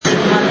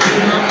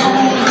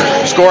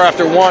Score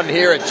after one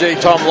here at J.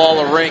 Tom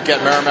Lawler Rink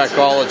at Merrimack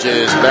College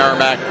is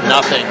Merrimack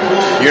nothing,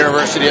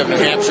 University of New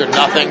Hampshire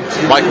nothing.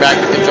 Mike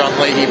Magnick and John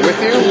Leahy with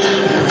you.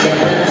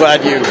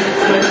 Glad you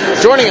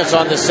joining us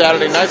on this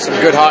Saturday night. Some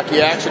good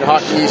hockey action,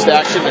 Hockey East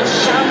action, and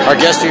our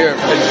guest here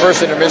in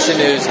first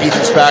intermission is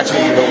Ethan Spaxman,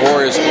 the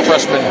Warriors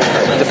freshman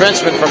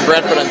defenseman from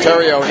Brantford,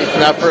 Ontario. And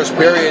Ethan, that first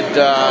period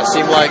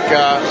seemed like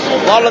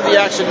a lot of the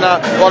action,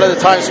 a lot of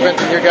the time spent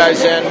in your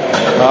guys' end.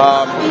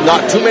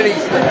 Not too many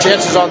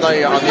chances on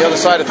the other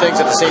side of things.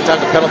 At the same time,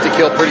 the penalty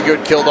kill pretty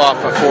good, killed off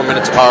 4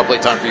 minutes of power play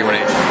time for UNH.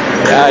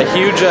 Yeah,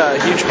 huge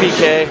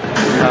PK.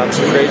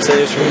 Some great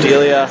saves from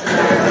Delia.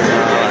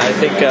 I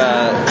think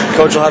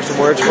Coach will have some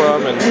words for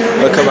him, and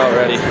they'll come out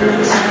ready.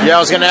 Yeah, I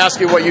was going to ask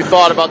you what you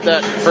thought about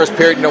that first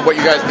period. You know, what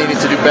you guys needed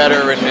to do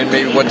better, and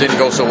maybe what didn't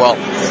go so well.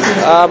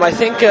 I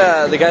think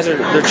the guys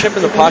they're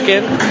chipping the puck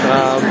in,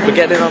 but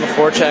getting in on the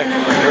forecheck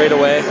right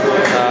away.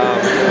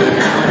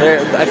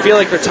 I feel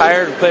like they're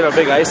tired of playing on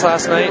big ice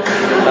last night,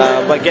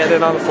 but getting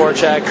in on the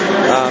forecheck,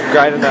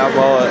 grinding down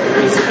low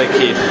is the big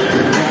key.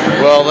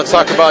 Well, let's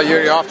talk about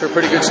you're off to a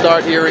pretty good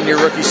start here in your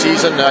rookie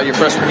season, your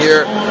freshman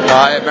year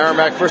at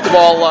Merrimack. First of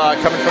all,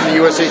 coming from the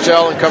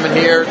USHL and coming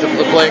here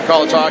to play in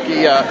college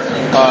hockey, a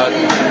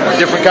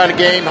different kind of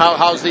game.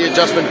 How's the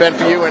adjustment been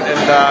for you? And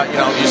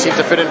you seem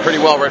to fit in pretty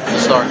well right from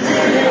the start.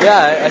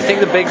 Yeah, I think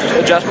the big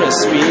adjustment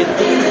is speed.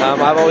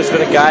 I've always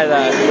been a guy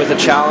that with a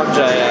challenge,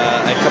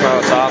 I come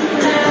out on top.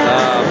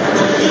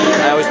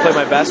 I always play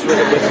my best with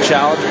the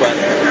challenge, but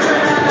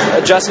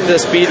adjusting to the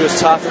speed was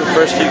tough in the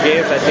first few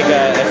games. I think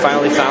I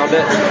finally found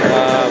it,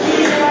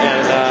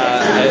 and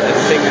I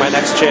think my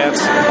next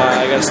chance,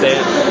 I got to stay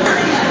in.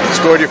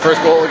 Scored your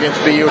first goal against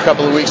BU a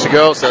couple of weeks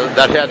ago, so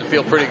that had to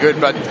feel pretty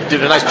good. But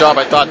did a nice job,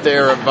 I thought,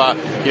 there of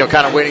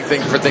kind of waiting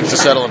for things to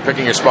settle and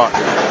picking your spot.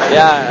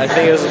 Yeah, I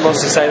think it was the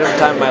most exciting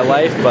time of my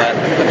life, but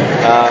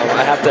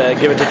I have to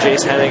give it to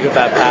Jace Hennig with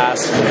that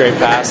pass, great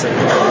pass, and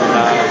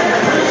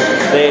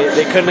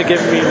they couldn't have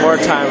given me more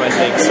time, I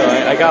think, so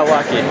I got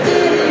lucky.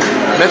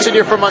 Mentioned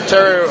you're from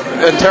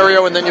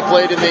Ontario, and then you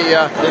played in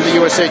the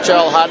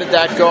USHL. How did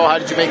that go? How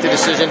did you make the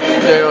decision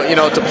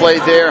to play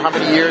there? How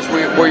many years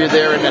were you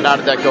there, and how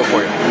did that go for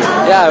you?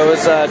 Yeah, I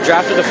was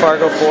drafted to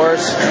Fargo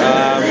Force,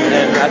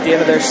 and at the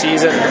end of their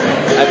season,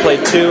 I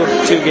played two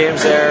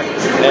games there.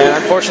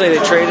 And unfortunately,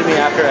 they traded me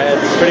after I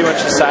had pretty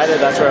much decided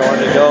that's where I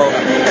wanted to go.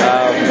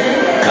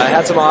 I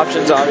had some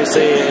options,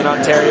 obviously, in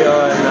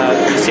Ontario and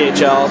the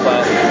ECHL,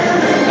 but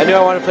I knew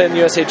I wanted to play in the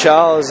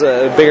USHL. It was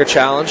a bigger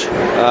challenge.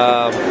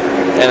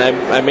 And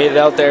I made it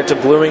out there to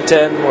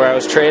Bloomington, where I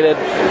was traded,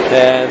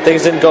 and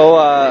things didn't go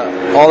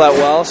all that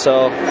well,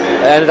 so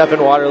I ended up in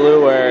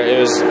Waterloo, where it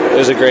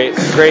was a great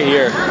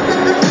year.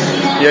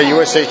 Yeah,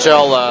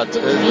 USHL,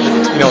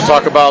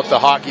 talk about the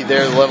hockey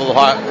there. The level of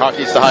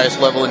hockey is the highest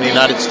level in the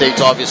United States,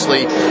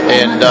 obviously,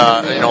 and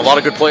a lot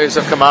of good players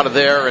have come out of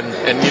there,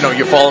 and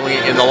you're following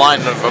in the line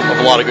of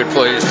a lot of good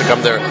players to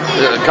come there,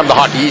 come to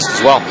Hockey East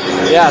as well.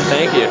 Yeah,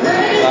 thank you.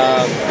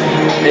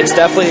 It's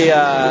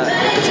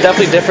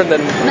definitely different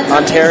than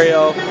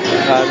Ontario.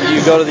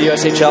 You go to the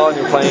USHL and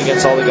you're playing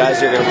against all the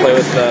guys you're going to play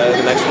with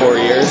the next 4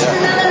 years.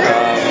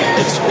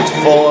 It's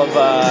full of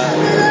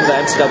the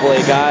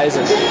NCAA guys,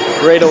 and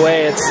right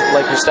away it's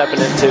like you're stepping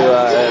into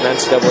an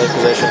NCAA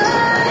position.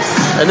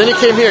 And then you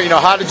came here.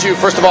 How did you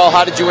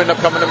end up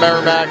coming to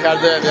Merrimack? How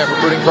did that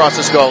recruiting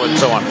process go, and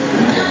so on?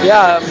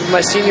 Yeah,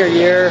 my senior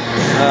year,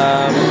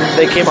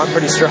 they came on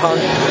pretty strong.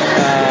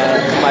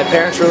 My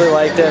parents really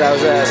liked it. I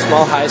was at a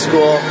small high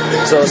school,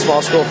 so a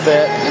small school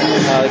fit.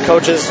 The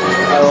coaches,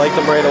 I liked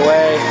them right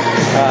away.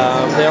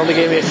 They only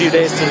gave me a few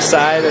days to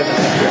decide, and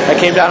I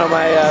came down on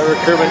my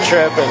recruitment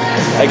trip, and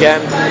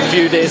again, a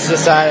few days to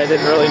decide. I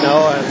didn't really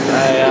know,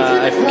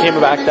 and I came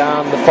back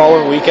down the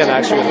following weekend,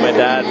 actually, with my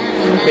dad.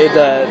 Made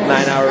the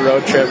 9-hour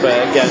road trip,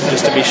 again,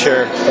 just to be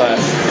sure, but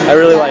I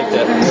really liked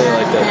it.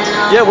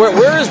 Yeah,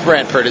 where is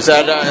Brantford? Is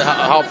that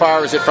how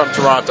far is it from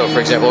Toronto, for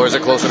example, or is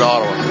it closer to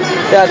Ottawa?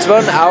 Yeah, it's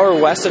about an hour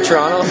west of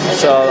Toronto,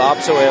 so the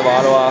opposite way of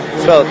Ottawa.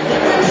 It's about,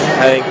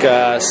 I think,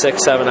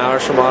 6-7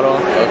 hours from Ottawa.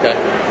 Okay.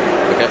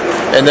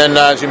 And then,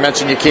 as you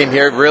mentioned, you came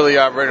here really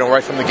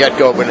right from the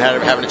get-go, but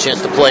having a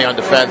chance to play on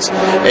defense.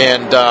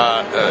 And,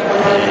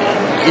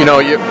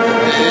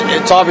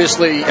 it's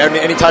obviously,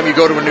 anytime you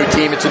go to a new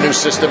team, it's a new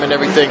system and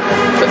everything.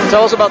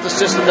 Tell us about the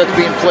system that's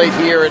being played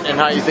here and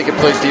how you think it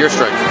plays to your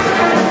strength.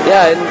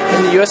 Yeah,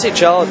 in the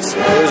USHL,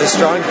 it was a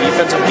strong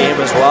defensive game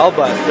as well,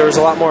 but there was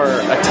a lot more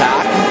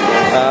attack,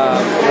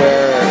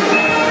 where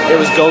it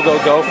was go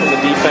from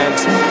the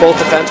defense. Both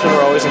defensemen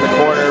were always in the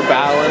corner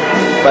battling,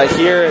 but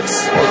here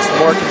it's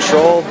more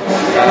controlled.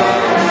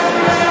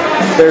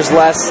 There's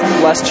less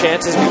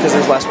chances because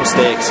there's less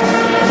mistakes.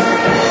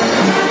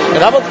 And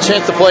how about the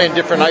chance to play in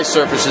different ice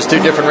surfaces,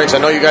 2 different rinks? I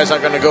know you guys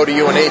aren't going to go to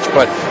UNH,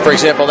 but for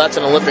example, that's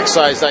an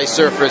Olympic-sized ice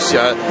surface.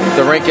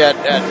 The rink at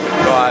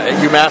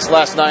UMass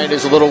last night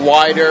is a little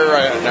wider.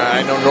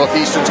 I know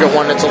Northeastern's got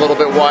one that's a little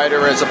bit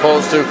wider, as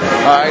opposed to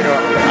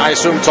I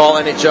assume it's all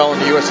NHL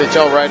and the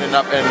USHL, right, and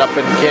up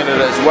in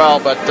Canada as well.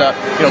 But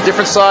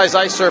different size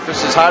ice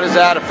surfaces. How does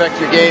that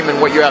affect your game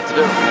and what you have to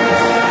do?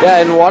 Yeah,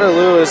 in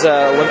Waterloo is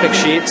an Olympic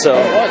sheet, so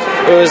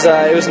it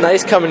was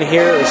nice coming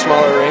here. The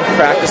smaller rink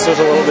practice was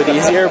a little bit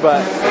easier,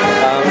 but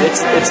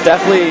it's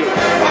definitely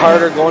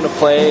harder going to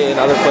play in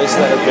other places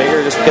that are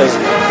bigger, just because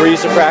we're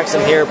used to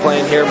practicing here,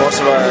 playing here most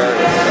of our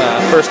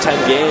first 10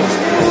 games,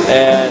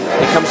 and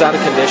it comes down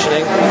to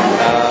conditioning.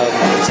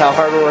 It's how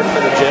hard we're working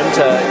in the gym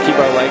to keep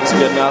our legs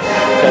good enough,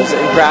 because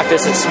in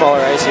practice it's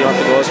smaller ice, you don't have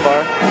to go as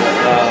far.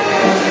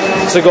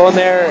 So going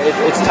there,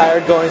 it's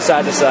tired going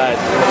side to side.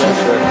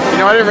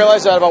 Sure. I didn't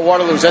realize that about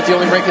Waterloo. Is that the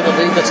only rink in the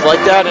league that's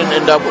like that?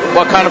 And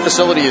what kind of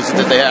facility is it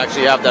that they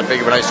actually have that big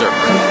of an ice surface?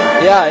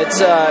 Yeah,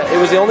 it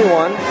was the only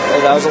one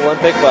that was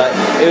Olympic, but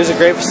it was a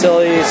great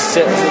facility. It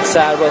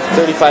sat about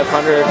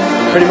 3,500,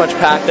 pretty much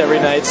packed every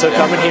night. So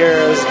coming here,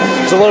 it was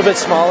a little bit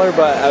smaller,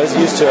 but I was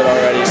used to it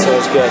already, so it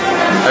was good.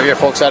 Have your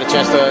folks had a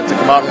chance to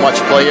come out and watch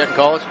you play yet in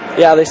college?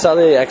 Yeah, they saw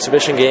the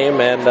exhibition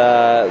game and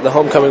the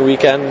homecoming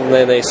weekend, and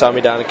then they saw me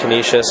down in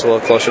Canisius, a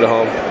little closer to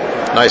home.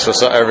 Nice.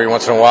 So every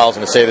once in a while, I was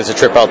going to say there's a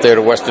trip out there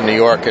to Western New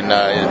York, and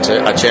it's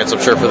a chance,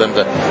 I'm sure, for them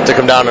to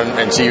come down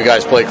and see you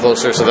guys play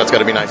closer, so that's got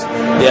to be nice.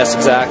 Yes,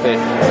 exactly.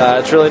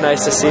 It's really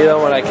nice to see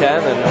them when I can,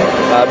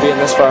 and being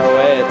this far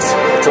away,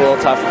 it's a little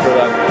tougher for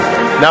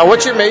them. Now,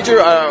 what's your major?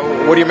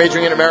 What are you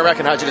majoring in at Merrimack,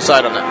 and how'd you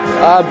decide on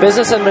that?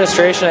 Business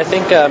administration, I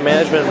think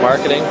management and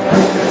marketing.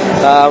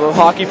 I'm a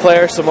hockey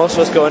player, so most of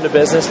us go into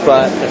business,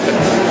 but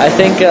I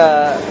think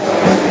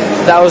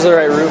that was the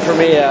right route for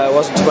me. I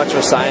wasn't too much of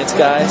a science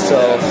guy, so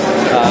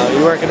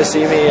you weren't going to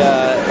see me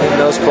in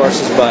those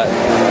courses, but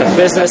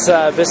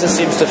business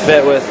seems to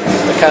fit with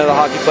kind of the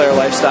hockey player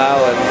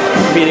lifestyle,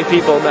 and meeting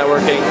people,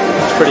 networking,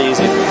 it's pretty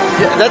easy.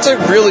 Yeah, that's a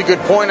really good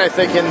point, I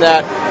think, in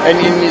that, and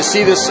you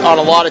see this on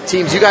a lot of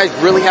teams, you guys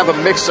really have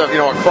a mix of,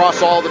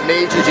 across all the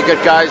majors. You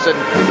got guys in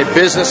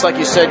business, like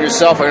you said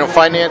yourself,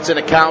 finance and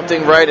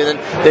accounting, right, and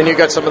then you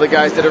got some of the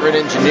guys that are in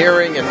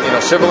engineering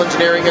and civil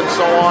engineering and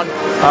so on,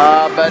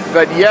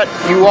 but yet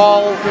you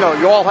all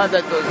have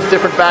that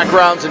different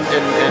backgrounds and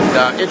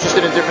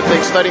interested in different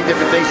things, studying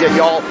different things, yet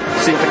you all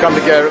seem to come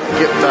together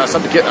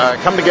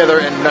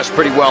and mesh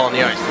pretty well on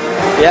the ice.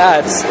 Yeah,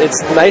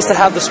 it's nice to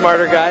have the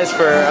smarter guys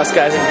for us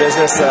guys in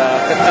business.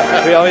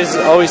 We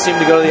always seem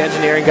to go to the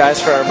engineering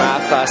guys for our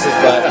math classes,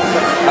 but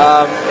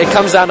it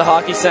comes down to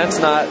hockey sense,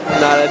 not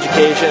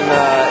education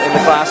in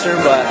the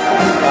classroom. But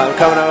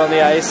coming out on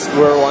the ice,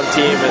 we're one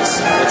team. It's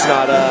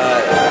not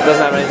it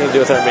doesn't have anything to do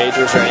with our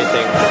majors or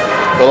anything.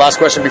 Well, last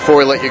question before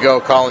we let you go.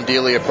 Colin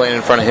Delia playing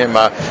in front of him.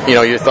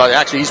 You thought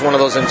actually he's one of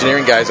those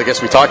engineering guys. I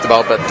guess we talked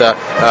about, but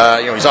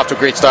he's off to a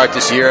great start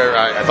this year.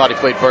 I thought he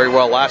played very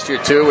well last year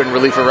too, in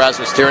relief of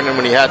Rasmus Tiranen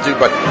when he had to,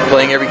 but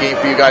playing every game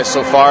for you guys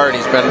so far, and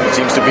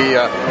seems to be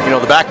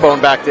the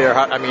backbone back there.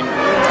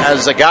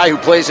 As a guy who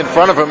plays in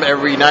front of him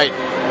every night,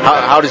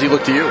 how does he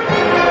look to you?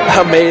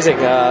 Amazing.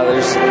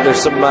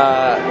 There's some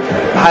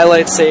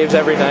highlight saves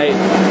every night,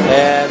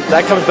 and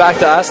that comes back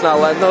to us not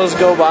letting those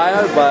go by.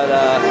 But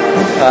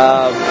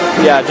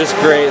just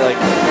great. Like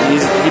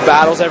he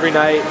battles every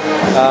night.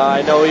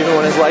 I know even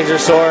when his legs are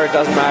sore, it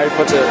doesn't matter. He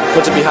puts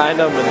it behind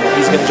him, and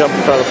he's going to jump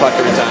in front of the puck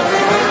every time.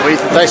 Well,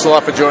 Ethan, thanks a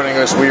lot for joining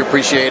us. We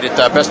appreciate it.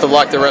 Best of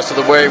luck the rest of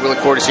the way. We look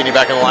forward to seeing you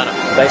back in the lineup.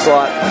 Thanks a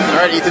lot. All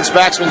right, Ethan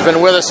Spaxman's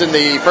been with us in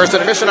the first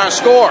intermission. Our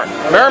score: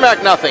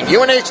 Merrimack 0,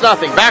 UNH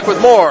 0. Back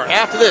with more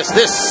after this.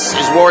 This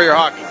is Warrior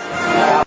Hockey.